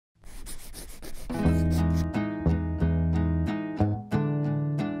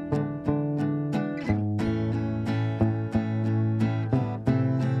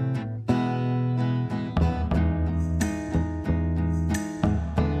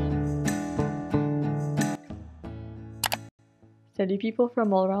Salut people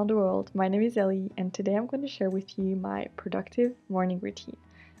from all around the world, my name is Ellie and today I'm going to share with you my productive morning routine.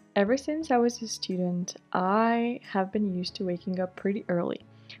 Ever since I was a student, I have been used to waking up pretty early.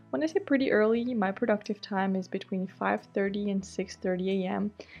 When I say pretty early, my productive time is between 5:30 and 6:30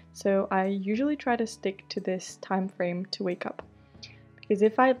 a.m. So I usually try to stick to this time frame to wake up. Because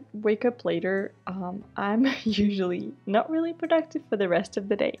if I wake up later, I'm usually not really productive for the rest of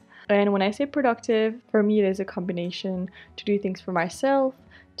the day. And when I say productive, for me it is a combination to do things for myself,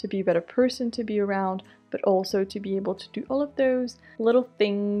 to be a better person to be around, but also to be able to do all of those little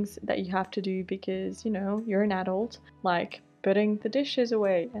things that you have to do because, you know, you're an adult, like putting the dishes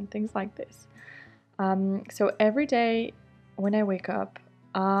away and things like this. So every day when I wake up,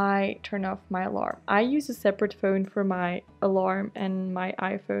 I turn off my alarm. I use a separate phone for my alarm and my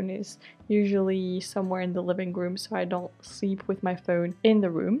iPhone is usually somewhere in the living room so I don't sleep with my phone in the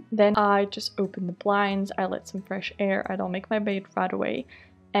room. Then I just open the blinds, I let some fresh air, I don't make my bed right away,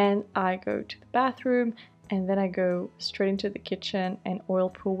 and I go to the bathroom and then I go straight into the kitchen and oil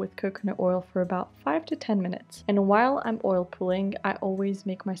pull with coconut oil for about 5 to 10 minutes. And while I'm oil pulling, I always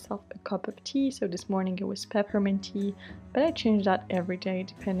make myself a cup of tea. So this morning it was peppermint tea, but I change that every day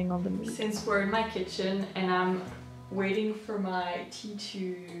depending on the mood. Since we're in my kitchen and I'm waiting for my tea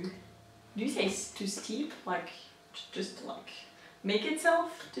to, do you say to steep? Like, just like make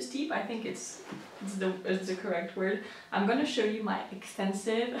itself to steep? I think it's the correct word. I'm gonna show you my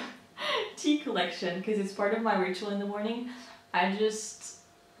extensive tea collection because it's part of my ritual in the morning. I just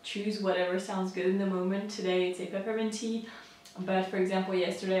choose whatever sounds good in the moment. Today it's a peppermint tea, but for example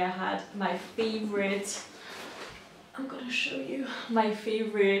yesterday I had my favorite, I'm gonna show you, my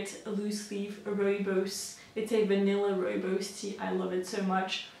favorite loose leaf rooibos. It's a vanilla rooibos tea. I love it so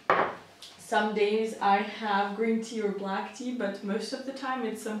much. Some days I have green tea or black tea, but most of the time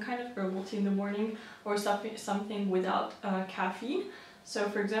it's some kind of herbal tea in the morning or something without caffeine. So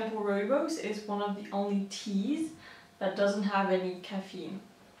for example, rooibos is one of the only teas that doesn't have any caffeine.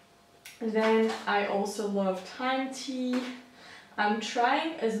 Then I also love thyme tea. I'm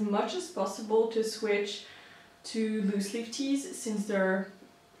trying as much as possible to switch to loose leaf teas since they're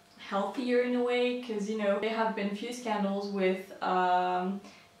healthier in a way, because you know, there have been a few scandals with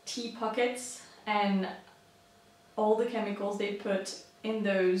tea pockets and all the chemicals they put in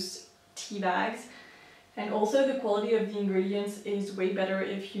those tea bags. And also the quality of the ingredients is way better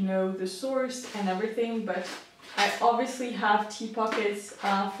if you know the source and everything, but I obviously have tea pockets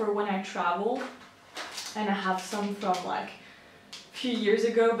for when I travel, and I have some from like a few years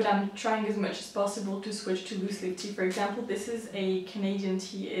ago, but I'm trying as much as possible to switch to loose leaf tea. For example, this is a Canadian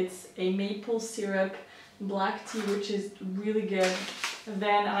tea. It's a maple syrup black tea, which is really good.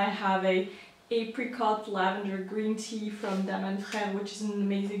 Then I have a apricot lavender green tea from Dames & Frères, which is an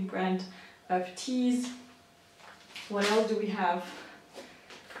amazing brand of teas. What else do we have?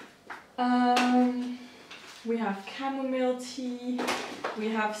 We have chamomile tea, we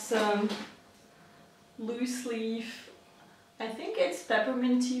have some loose leaf, I think it's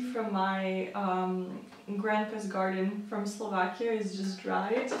peppermint tea from my grandpa's garden from Slovakia, it's just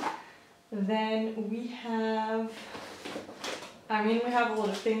dried. Then we have, we have a lot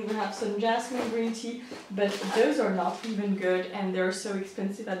of things. We have some jasmine green tea, but those are not even good and they're so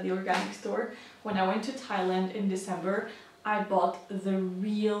expensive at the organic store. When I went to Thailand in December, I bought the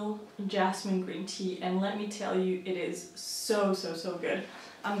real jasmine green tea and let me tell you, it is so good.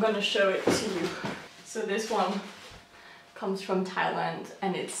 I'm gonna show it to you. So this one comes from Thailand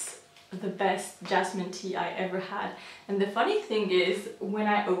and it's the best jasmine tea I ever had. And the funny thing is, when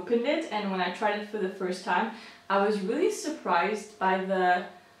I opened it and when I tried it for the first time, I was really surprised by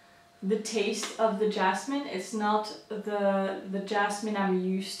the taste of the jasmine. It's not the jasmine I'm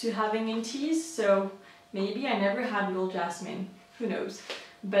used to having in teas, so maybe I never had real jasmine, who knows.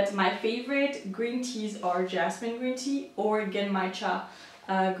 But my favorite green teas are jasmine green tea or genmaicha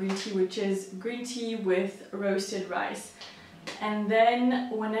green tea, which is green tea with roasted rice. And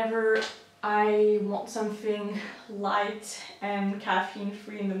then whenever I want something light and caffeine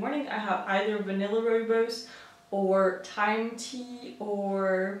free in the morning, I have either vanilla rooibos or thyme tea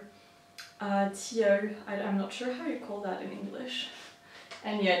or tea, I'm not sure how you call that in English.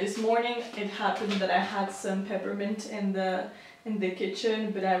 And yeah, this morning it happened that I had some peppermint in the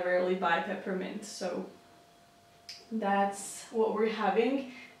kitchen, but I rarely buy peppermint, so that's what we're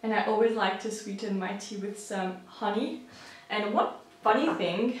having. And I always like to sweeten my tea with some honey. And one funny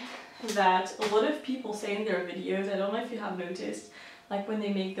thing that a lot of people say in their videos, I don't know if you have noticed, like when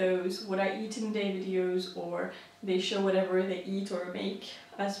they make those what I eat in a day videos or they show whatever they eat or make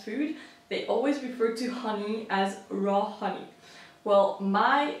as food, they always refer to honey as raw honey. Well,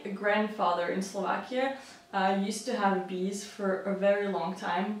 my grandfather in Slovakia used to have bees for a very long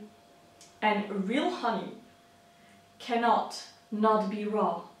time, and real honey cannot not be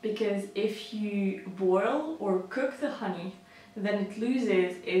raw, because if you boil or cook the honey, then it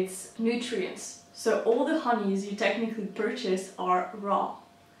loses its nutrients. So all the honeys you technically purchase are raw.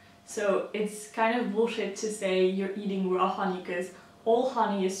 So it's kind of bullshit to say you're eating raw honey, because all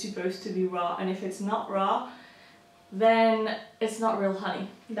honey is supposed to be raw, and if it's not raw, then it's not real honey.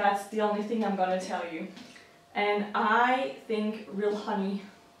 That's the only thing I'm gonna tell you. And I think real honey,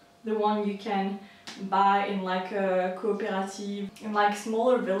 the one you can buy in like a cooperative, in like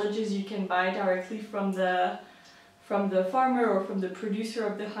smaller villages, you can buy directly from the farmer or from the producer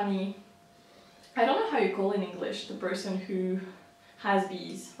of the honey. I don't know how you call in English the person who has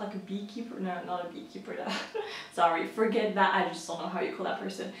bees, like a beekeeper? No, not a beekeeper. Sorry, forget that. I just don't know how you call that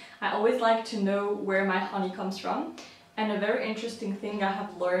person. I always like to know where my honey comes from. And a very interesting thing I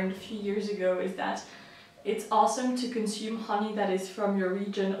have learned a few years ago is that it's awesome to consume honey that is from your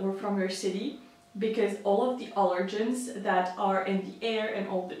region or from your city, because all of the allergens that are in the air and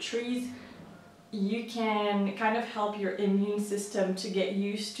all the trees, you can kind of help your immune system to get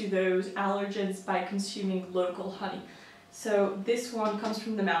used to those allergens by consuming local honey. So this one comes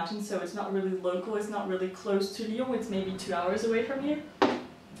from the mountains, so it's not really local, it's not really close to Lyon, it's maybe 2 hours away from here.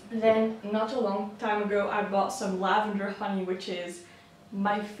 Then, not a long time ago, I bought some lavender honey, which is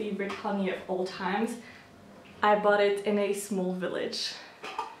my favorite honey of all times. I bought it in a small village,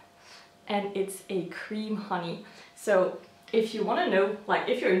 and it's a cream honey. So if you want to know, like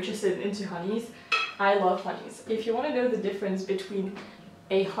if you're interested into honeys, I love honeys. If you want to know the difference between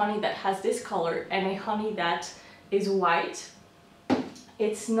a honey that has this color and a honey that is white,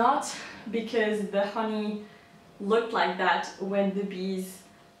 it's not because the honey looked like that when the bees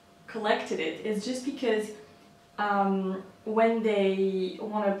collected it. It's just because when they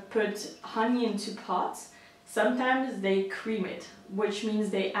want to put honey into pots, sometimes they cream it, which means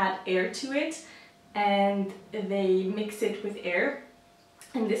they add air to it and they mix it with air.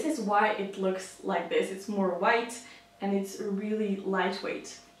 And this is why it looks like this. It's more white and it's really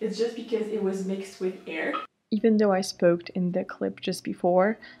lightweight. It's just because it was mixed with air. Even though I spoke in the clip just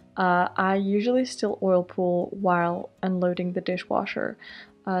before, I usually still oil pull while unloading the dishwasher.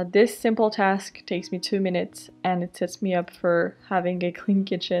 This simple task takes me 2 minutes and it sets me up for having a clean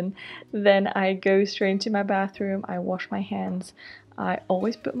kitchen. Then I go straight into my bathroom, I wash my hands, I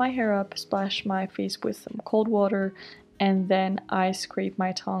always put my hair up, splash my face with some cold water, and then I scrape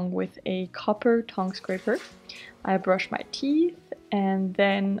my tongue with a copper tongue scraper. I brush my teeth, and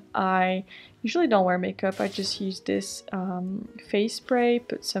then I usually don't wear makeup. I just use this face spray,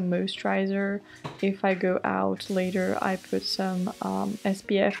 put some moisturizer. If I go out later, I put some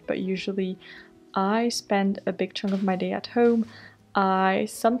SPF, but usually I spend a big chunk of my day at home. I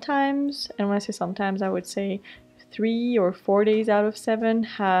sometimes, and when I say sometimes, I would say 3 or 4 days out of 7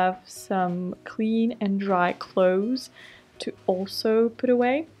 have some clean and dry clothes to also put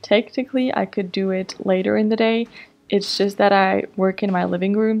away. Technically, I could do it later in the day. It's just that I work in my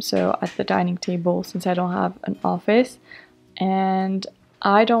living room, so at the dining table, since I don't have an office, and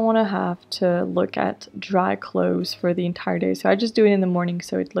I don't want to have to look at dry clothes for the entire day. So I just do it in the morning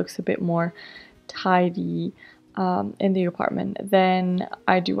so it looks a bit more tidy in the apartment. Then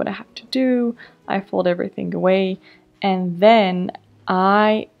I do what I have to do, I fold everything away, and then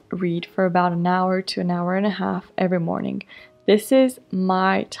I read for about an hour to an hour and a half every morning. This is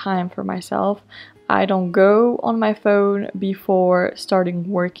my time for myself. I don't go on my phone before starting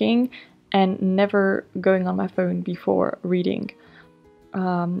working, and never going on my phone before reading.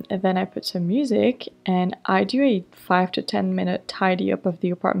 And then I put some music and I do a 5 to 10 minute tidy up of the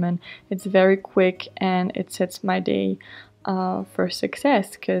apartment. It's very quick and it sets my day for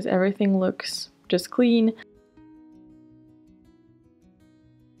success because everything looks just clean.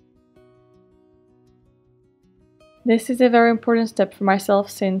 This is a very important step for myself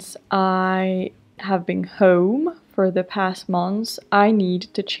since I have been home for the past months. I need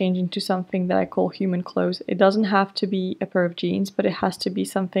to change into something that I call human clothes. It doesn't have to be a pair of jeans, but it has to be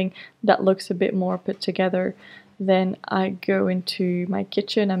something that looks a bit more put together. Then I go into my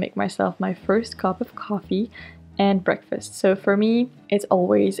kitchen, I make myself my first cup of coffee and breakfast. So for me, it's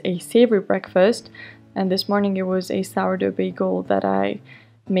always a savory breakfast, and this morning it was a sourdough bagel that I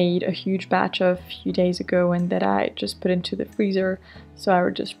made a huge batch of a few days ago and that I just put into the freezer. So I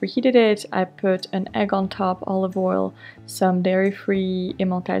just reheated it, I put an egg on top, olive oil, some dairy-free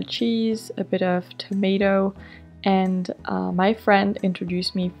Emmental cheese, a bit of tomato, and my friend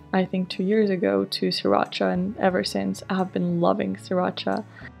introduced me, I think 2 years ago, to sriracha, and ever since I have been loving sriracha.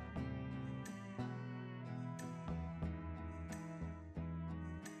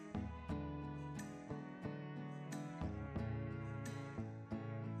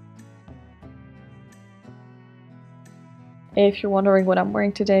 If you're wondering what I'm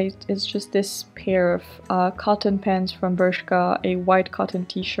wearing today, it's just this pair of cotton pants from Bershka, a white cotton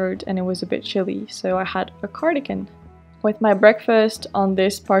t-shirt, and it was a bit chilly, so I had a cardigan. With my breakfast on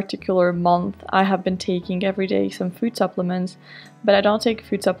this particular month, I have been taking every day some food supplements, but I don't take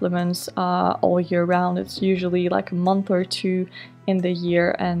food supplements all year round. It's usually like a month or two in the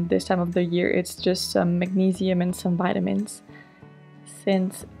year, and this time of the year it's just some magnesium and some vitamins.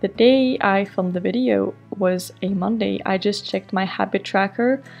 Since the day I filmed the video was a Monday, I just checked my habit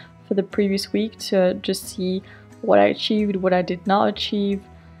tracker for the previous week to just see what I achieved, what I did not achieve.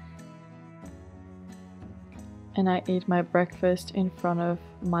 And I ate my breakfast in front of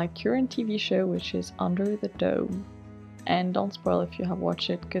my current TV show, which is Under the Dome. And don't spoil if you have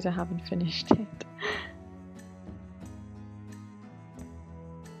watched it, because I haven't finished it.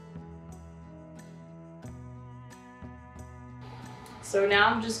 So now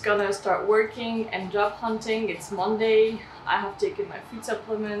I'm just gonna start working and job hunting. It's Monday, I have taken my food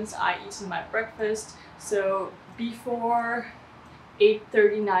supplements, I eaten my breakfast. So before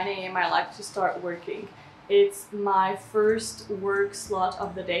 8:39 a.m. I like to start working. It's my first work slot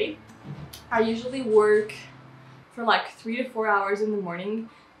of the day. I usually work for like 3 to 4 hours in the morning,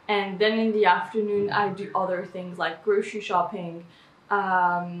 and then in the afternoon I do other things like grocery shopping,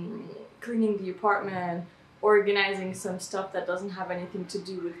 cleaning the apartment, organizing some stuff that doesn't have anything to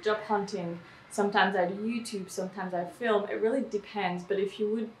do with job hunting. Sometimes I do YouTube, sometimes I film. It really depends, but if you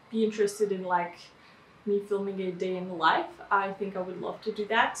would be interested in like me filming a day in the life, I think I would love to do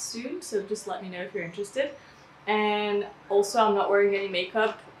that soon, so just let me know if you're interested. And also, I'm not wearing any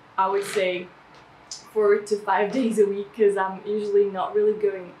makeup. I would say 4 to 5 days a week, because I'm usually not really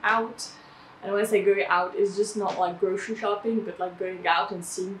going out. And when I say going out, it's just not like grocery shopping, but like going out and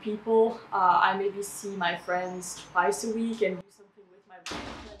seeing people. I maybe see my friends twice a week and do something with my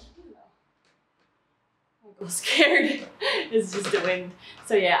boyfriend. I got scared. It's just the wind.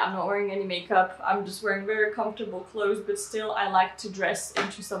 So yeah, I'm not wearing any makeup. I'm just wearing very comfortable clothes, but still I like to dress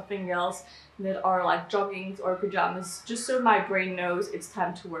into something else that are like joggings or pajamas, just so my brain knows it's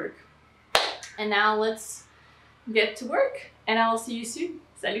time to work. And now let's get to work, and I'll see you soon.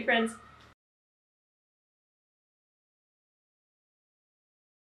 Salut friends!